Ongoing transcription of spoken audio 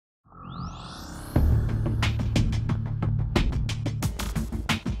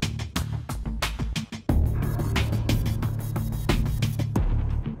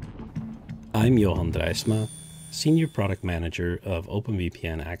I'm Johan Drijsma, Senior Product Manager of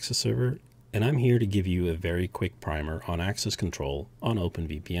OpenVPN Access Server, and I'm here to give you a very quick primer on access control on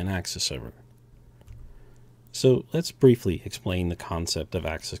OpenVPN Access Server. So let's briefly explain the concept of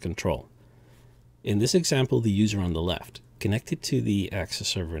access control. In this example, the user on the left, connected to the access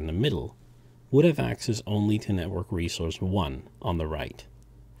server in the middle, would have access only to network resource 1 on the right.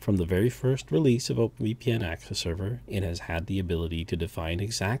 From the very first release of OpenVPN Access Server, it has had the ability to define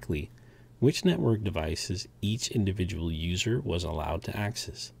exactly which network devices each individual user was allowed to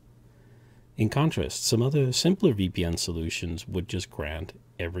access. In contrast, some other simpler VPN solutions would just grant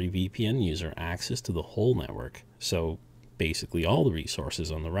every VPN user access to the whole network, so basically all the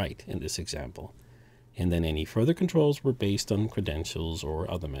resources on the right in this example, and then any further controls were based on credentials or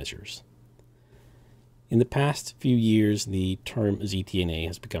other measures. In the past few years, the term ZTNA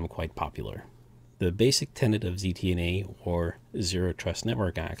has become quite popular. The basic tenet of ZTNA, or Zero Trust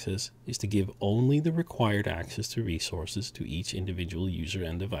Network Access, is to give only the required access to resources to each individual user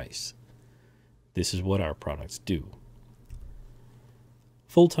and device. This is what our products do.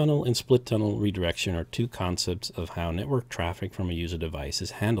 Full tunnel and split tunnel redirection are two concepts of how network traffic from a user device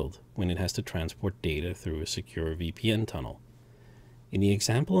is handled when it has to transport data through a secure VPN tunnel. In the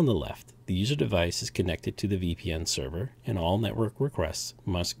example on the left, the user device is connected to the VPN server and all network requests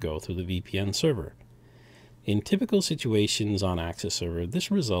must go through the VPN server. In typical situations on Access Server,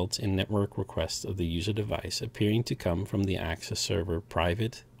 this results in network requests of the user device appearing to come from the Access Server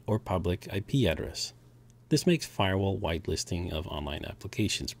private or public IP address. This makes firewall whitelisting of online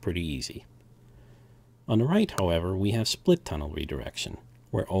applications pretty easy. On the right, however, we have split tunnel redirection,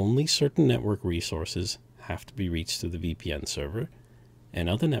 where only certain network resources have to be reached through the VPN server, and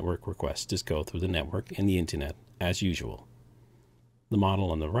other network requests just go through the network and the internet as usual. The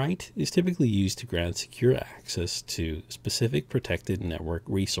model on the right is typically used to grant secure access to specific protected network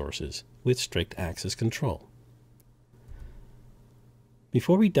resources with strict access control.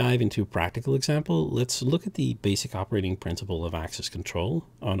 Before we dive into a practical example, let's look at the basic operating principle of access control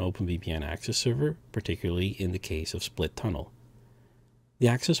on OpenVPN Access Server, particularly in the case of split tunnel. The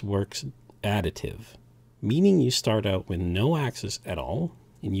access works additive, meaning you start out with no access at all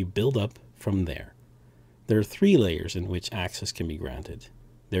and you build up from there. There are three layers in which access can be granted.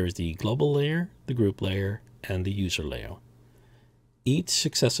 There is the global layer, the group layer, and the user layer. Each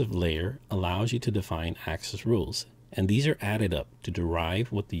successive layer allows you to define access rules, and these are added up to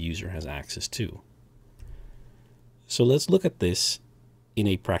derive what the user has access to. So let's look at this in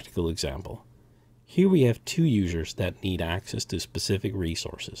a practical example. Here we have two users that need access to specific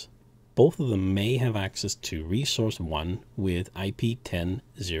resources. Both of them may have access to resource 1 with IP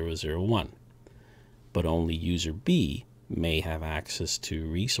 10.0.0.1, but only user B may have access to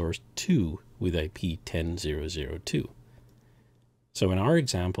resource 2 with IP 10.0.0.2. So in our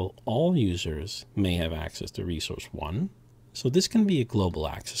example, all users may have access to resource 1, so this can be a global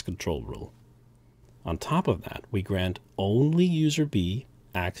access control rule. On top of that, we grant only user B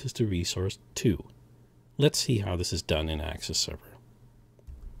access to resource 2. Let's see how this is done in Access Server.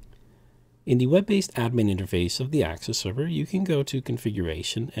 In the web-based admin interface of the Access Server, you can go to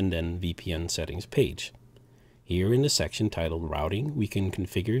Configuration and then VPN Settings page. Here in the section titled Routing, we can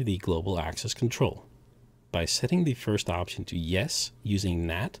configure the global access control. By setting the first option to Yes using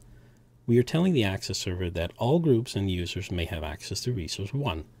NAT, we are telling the Access Server that all groups and users may have access to resource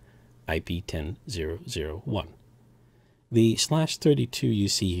 1, IP 10.0.0.1. The /32 you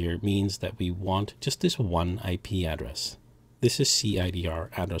see here means that we want just this one IP address. This is CIDR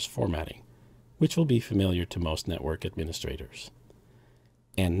address formatting, which will be familiar to most network administrators.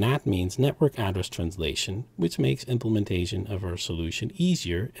 And NAT means Network Address Translation, which makes implementation of our solution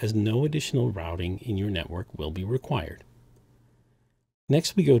easier as no additional routing in your network will be required.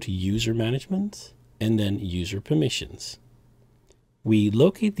 Next, we go to User Management and then User Permissions. We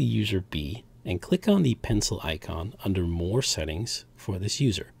locate the user B and click on the pencil icon under More Settings for this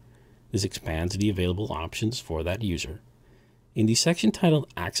user. This expands the available options for that user. In the section titled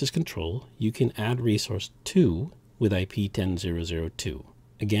Access Control, you can add resource 2 with IP 10.0.0.2.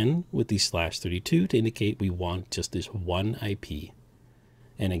 Again, with the /32 to indicate we want just this one IP.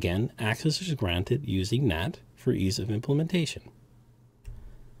 And again, access is granted using NAT for ease of implementation.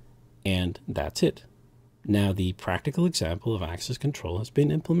 And that's it. Now the practical example of access control has been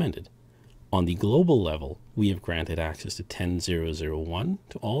implemented. On the global level, we have granted access to 10.0.0.1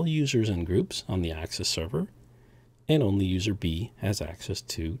 to all users and groups on the Access Server, and only user B has access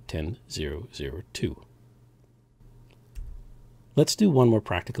to 10.0.0.2. Let's do one more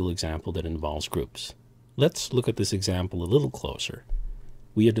practical example that involves groups. Let's look at this example a little closer.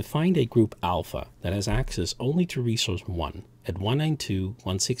 We have defined a group alpha that has access only to resource 1 at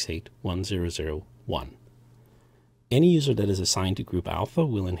 192.168.1.0.0.1. Any user that is assigned to group alpha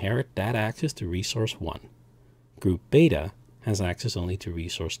will inherit that access to resource 1. Group beta has access only to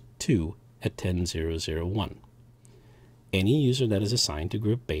resource 2 at 10.0.0.1. Any user that is assigned to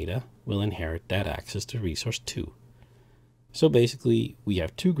group beta will inherit that access to resource 2. So basically, we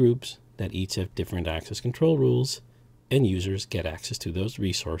have two groups that each have different access control rules, and users get access to those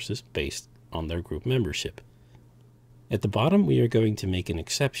resources based on their group membership. At the bottom, we are going to make an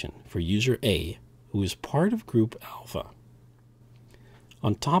exception for user A, who is part of group alpha.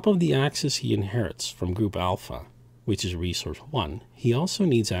 On top of the access he inherits from group alpha, which is resource 1, he also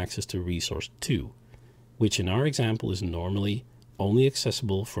needs access to resource 2, which in our example is normally only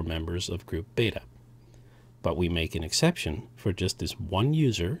accessible for members of group beta. But we make an exception for just this one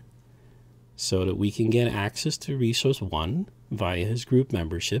user so that we can get access to resource 1 via his group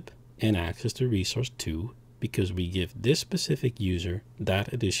membership and access to resource 2 because we give this specific user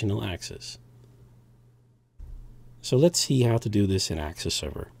that additional access. So let's see how to do this in Access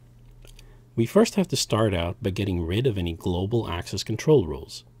Server. We first have to start out by getting rid of any global access control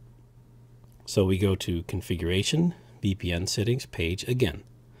rules. So we go to Configuration, VPN Settings page again.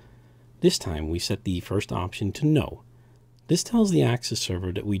 This time we set the first option to No. This tells the Access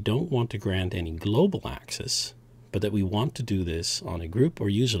Server that we don't want to grant any global access, but that we want to do this on a group or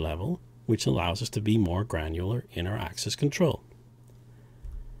user level, which allows us to be more granular in our access control.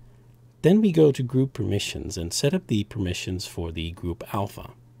 Then we go to Group Permissions and set up the permissions for the group alpha.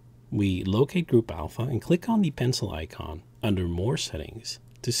 We locate group alpha and click on the pencil icon under More Settings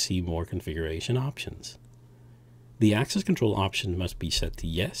to see more configuration options. The access control option must be set to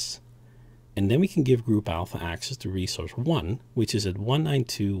Yes, and then we can give group alpha access to resource 1, which is at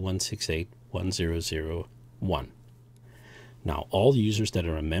 192.168.1.0.0.1. Now all users that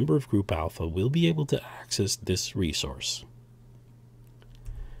are a member of group alpha will be able to access this resource.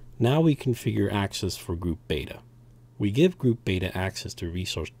 Now we configure access for group beta. We give group beta access to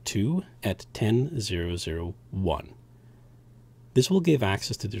resource 2 at 10.0.0.1. This will give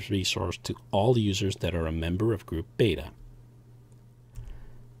access to this resource to all users that are a member of group beta.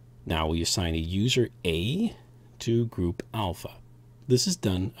 Now we assign a user A to group alpha. This is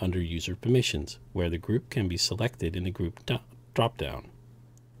done under user permissions, where the group can be selected in the group dropdown.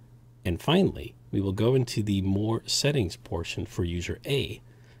 And finally, we will go into the More Settings portion for user A,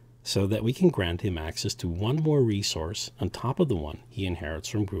 so that we can grant him access to one more resource on top of the one he inherits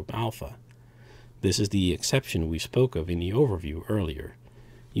from group alpha. This is the exception we spoke of in the overview earlier.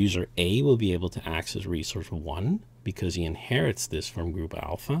 User A will be able to access resource 1 because he inherits this from group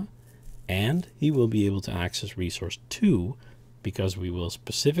alpha, and he will be able to access resource 2 because we will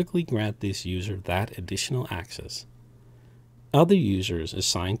specifically grant this user that additional access. Other users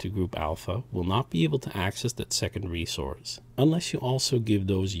assigned to group alpha will not be able to access that second resource unless you also give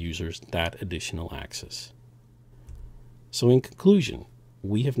those users that additional access. So in conclusion,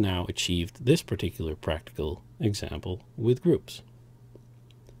 we have now achieved this particular practical example with groups.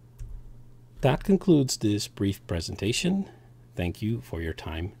 That concludes this brief presentation. Thank you for your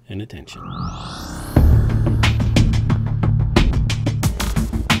time and attention.